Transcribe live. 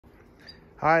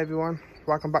Hi everyone,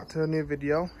 welcome back to a new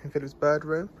video in Philip's bird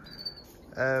room.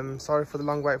 Sorry for the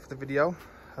long wait for the video.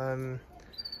 It's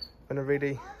been a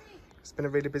really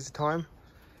busy time.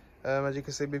 As you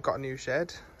can see, we've got a new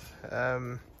shed.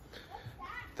 The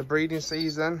breeding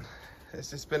season,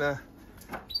 it's been up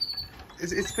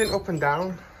and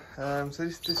down. So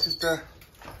this is the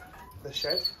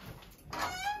shed.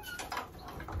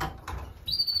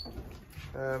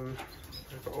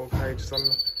 We've got all cages on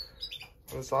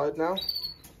the side now.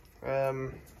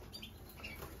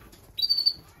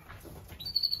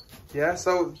 Yeah,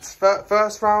 so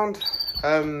first round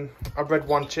I bred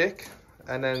one chick,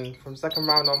 and then from second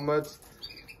round onwards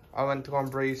I went to go and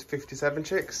breed 57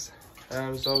 chicks,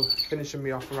 so finishing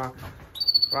me off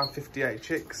around 58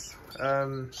 chicks.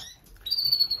 I've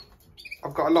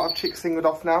got a lot of chicks singled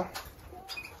off now,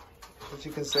 as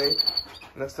you can see,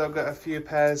 and I've still got a few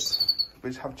pairs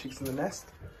which have chicks in the nest,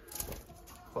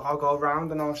 but I'll go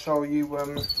around and I'll show you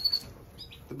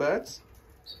the birds.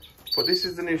 But this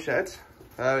is the new shed.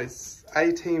 It's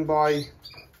 18 by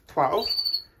 12.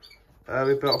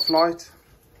 We built a flight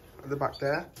at the back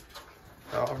there.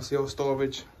 Obviously all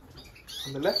storage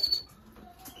on the left,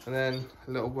 and then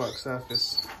a little work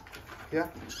surface here.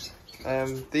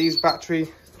 These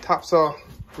battery taps are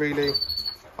really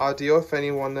ideal if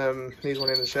anyone needs one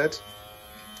in the shed,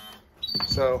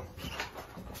 so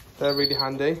they're really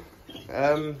handy.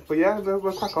 But yeah,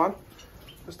 we'll crack on.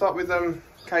 We'll start with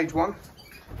cage one.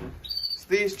 So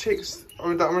these chicks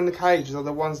that are in the cages are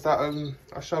the ones that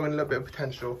are showing a little bit of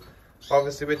potential.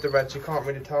 Obviously with the reds you can't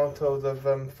really tell until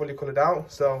they've fully coloured out.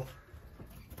 So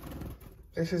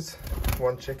this is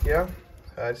one chick here,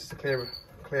 just a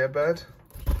clear bird.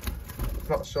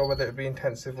 Not sure whether it would be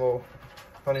intensive or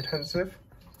non-intensive.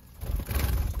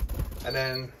 And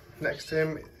then next to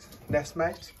him,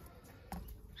 nestmate,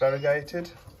 variegated.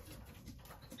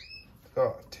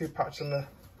 Got two patches on the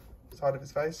side of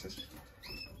its faces.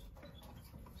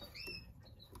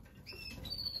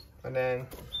 And then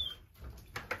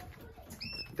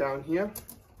down here,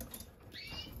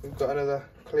 we've got another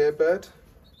clear bird.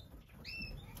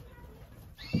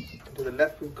 And to the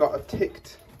left, we've got a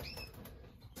ticked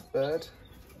bird.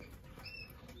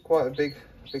 Quite a big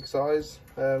size.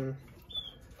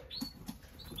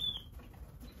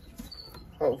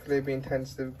 Hopefully it'll be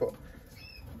intensive, but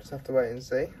just have to wait and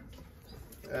see.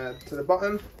 To the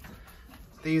bottom,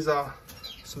 these are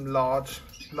some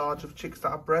larger chicks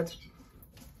that I've bred.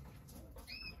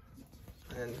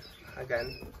 And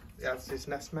again, that's this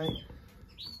nestmate.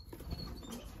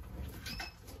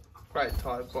 Great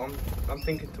type, but I'm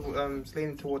thinking it's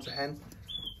leaning towards a hen,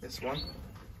 this one.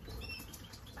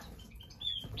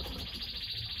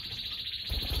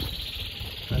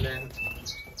 And then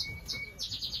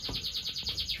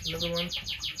another one.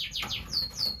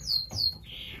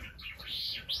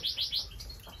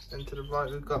 And to the right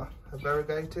we've got a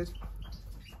variegated.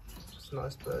 It's a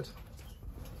nice bird.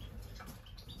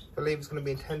 I believe it's going to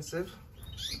be intensive.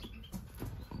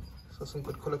 So some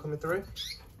good colour coming through.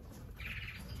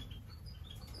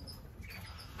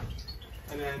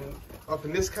 And then up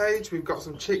in this cage we've got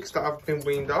some chicks that have been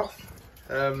weaned off.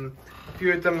 A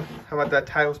few of them have had their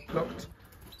tails plucked.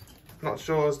 Not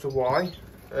sure as to why.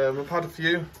 We've had a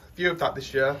few of that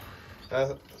this year.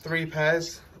 3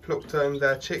 pairs plucked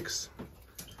their chicks.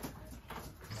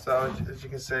 So as you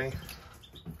can see,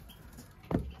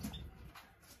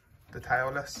 the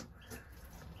tailless.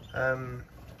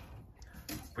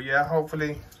 But yeah,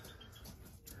 hopefully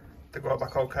they got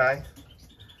back okay.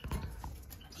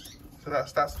 So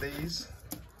that's these.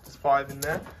 There's 5 in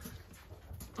there.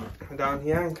 And down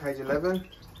here in cage 11,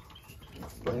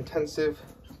 got intensive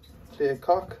clear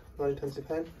cock, non-intensive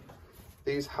hen.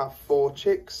 These have 4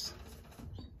 chicks.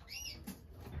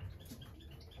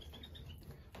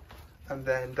 And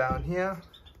then down here,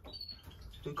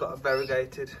 we've got a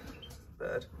variegated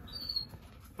bird.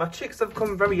 My chicks have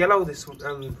come very yellow this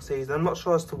season. I'm not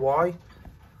sure as to why.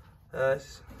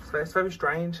 It's very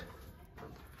strange.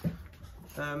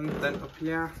 Then up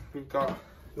here, we've got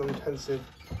non-intensive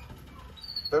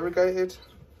variegated.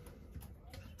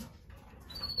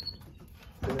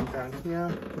 And then down here,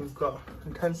 we've got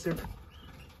intensive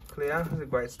clear. That's a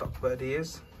great stock bird he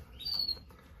is.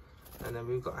 And then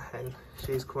we've got a hen.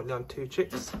 She's currently on 2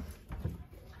 chicks.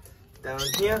 Down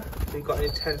here, we've got an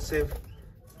intensive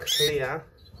clear.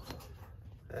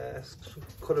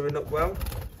 Colouring up well.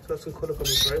 So some colour coming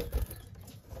through.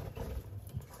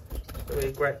 A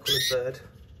really great coloured bird.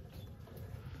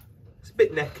 It's a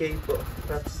bit necky, but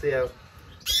we'll have to see how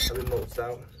it molts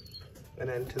out. And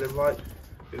then to the right,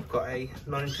 we've got a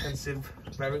non-intensive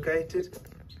variegated.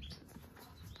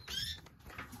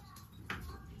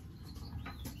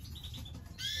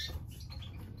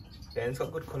 Yeah, it's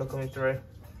got good colour coming through.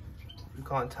 You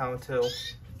can't tell until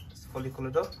it's fully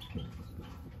coloured up.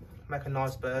 Make a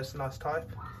nice bird, nice type.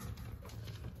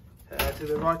 To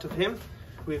the right of him,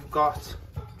 we've got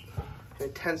an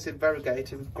intensive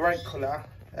variegated with great colour.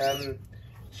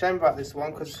 Shame about this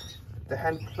one because the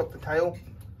hen plucked the tail.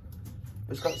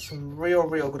 It's got some real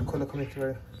good colour coming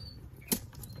through.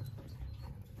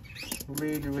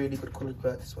 Really good coloured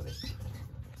bird, this one is.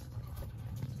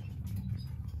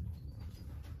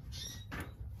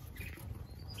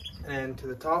 And to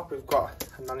the top, we've got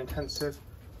a non-intensive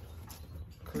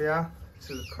clear. This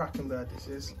is a cracking bird, this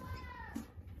is.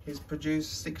 He's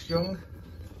produced 6 young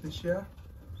this year.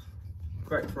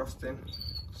 Great frosting,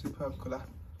 superb colour.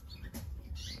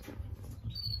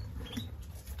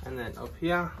 And then up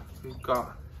here, we've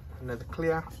got another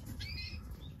clear.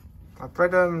 I've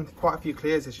bred quite a few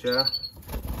clears this year.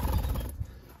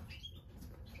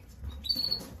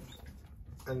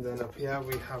 And then up here,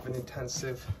 we have an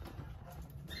intensive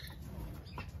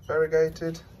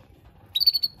variegated.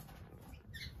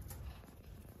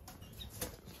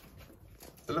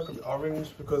 They look a bit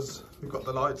orange because we've got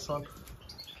the lights on,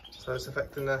 so it's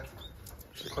affecting the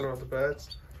colour of the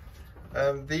birds.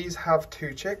 These have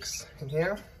 2 chicks in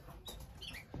here.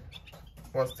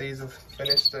 Once these have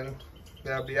finished, then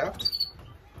they'll be out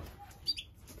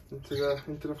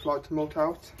into the flight to molt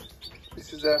out.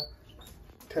 This is a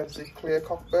intensive clear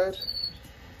cock bird.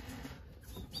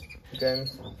 Again,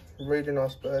 really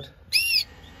nice bird.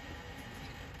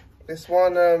 This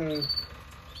one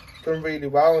done really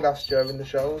well last year in the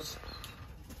shows.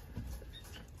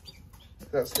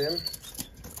 That's him.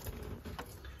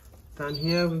 Down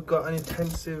here we've got an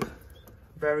intensive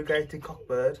variegated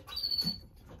cockbird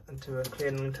and to a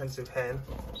clear non-intensive hen.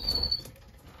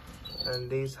 And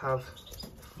these have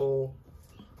 4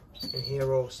 in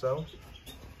here also.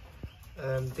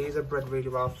 These are bred really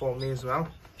well for me as well.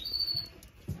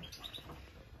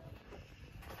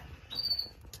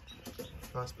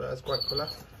 Nice birds, great colour.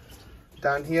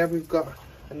 Down here we've got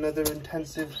another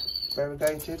intensive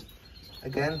variegated.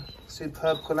 Again,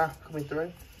 superb colour coming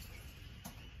through.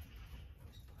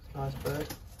 Nice bird.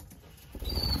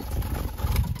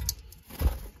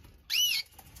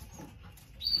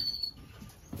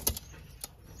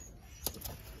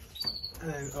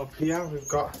 And up here we've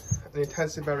got an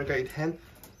intensive variegated hen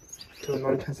to a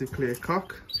non-intensive clear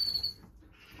cock.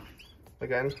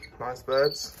 Again, nice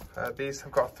birds. These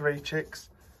have got 3 chicks.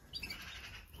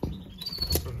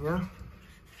 Here.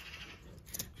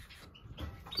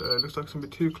 So it looks like some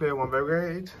 2 clear, 1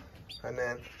 variegated. And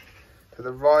then to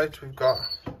the right we've got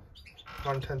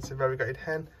non-intensive variegated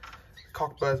hen. The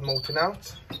cockbird's molting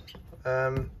out.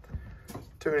 2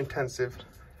 intensive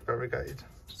variegated.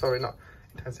 Sorry, not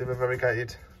intensive, a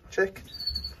variegated chick.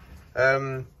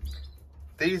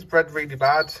 These bred really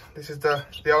bad. This is the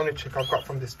only chick I've got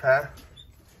from this pair.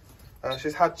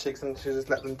 She's had chicks and she's just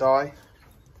let them die.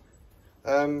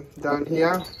 Down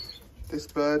here, this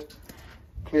bird,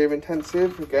 clear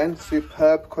intensive, again,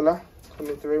 superb colour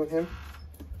coming through with him.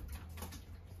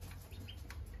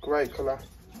 Great colour.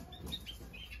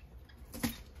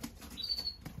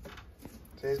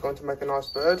 So he's going to make a nice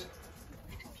bird.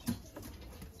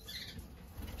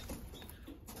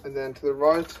 And then to the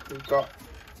right, we've got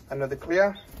another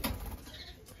clear.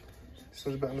 This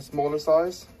one's a bit on the smaller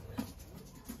size.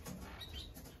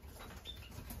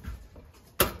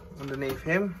 Underneath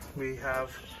him, we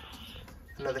have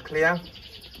another clear.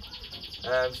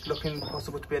 It's looking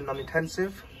possible to be a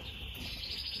non-intensive.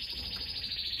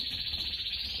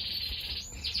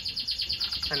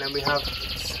 And then we have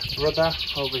brother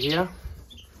over here.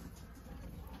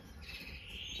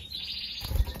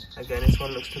 Again, this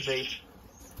one looks to be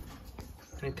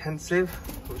an intensive.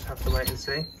 We'll just have to wait and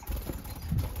see.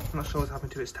 I'm not sure what's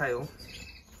happened to its tail.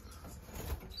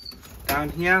 Down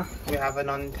here, we have a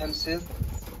non-intensive.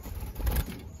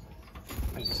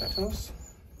 Settles.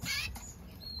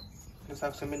 Looks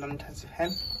like some non-intensive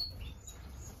hen,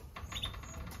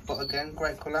 but again,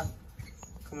 great colour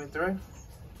coming through.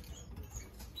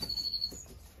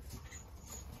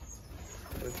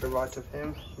 To the right of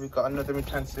him, we've got another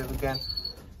intensive again,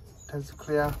 intensive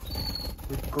clear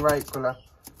with great colour.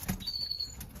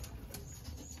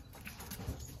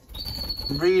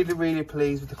 Really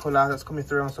pleased with the colour that's coming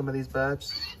through on some of these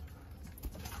birds.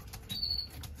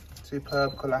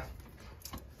 Superb colour.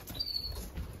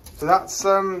 So that's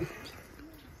the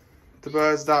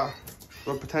birds that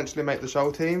will potentially make the show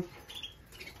team.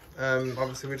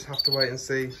 Obviously we just have to wait and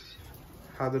see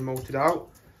how they're molted out.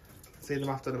 See them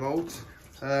after the molt.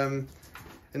 In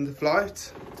the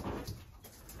flight,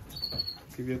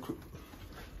 give you a quick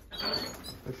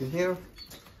look in here.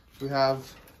 We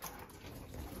have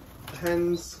the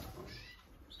hens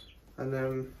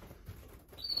and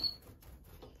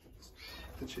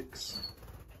the chicks.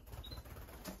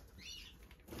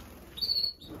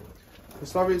 I'm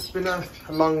sorry it's been a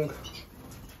long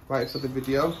wait for the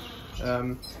video.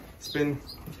 It's been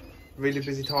a really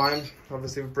busy time,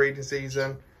 obviously with breeding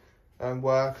season,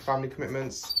 work, family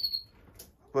commitments.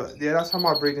 But yeah, that's how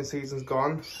my breeding season's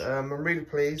gone. I'm really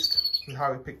pleased with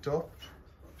how it picked up.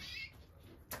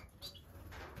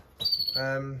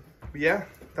 But yeah,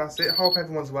 that's it. Hope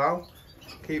everyone's well.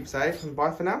 Keep safe and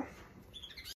bye for now.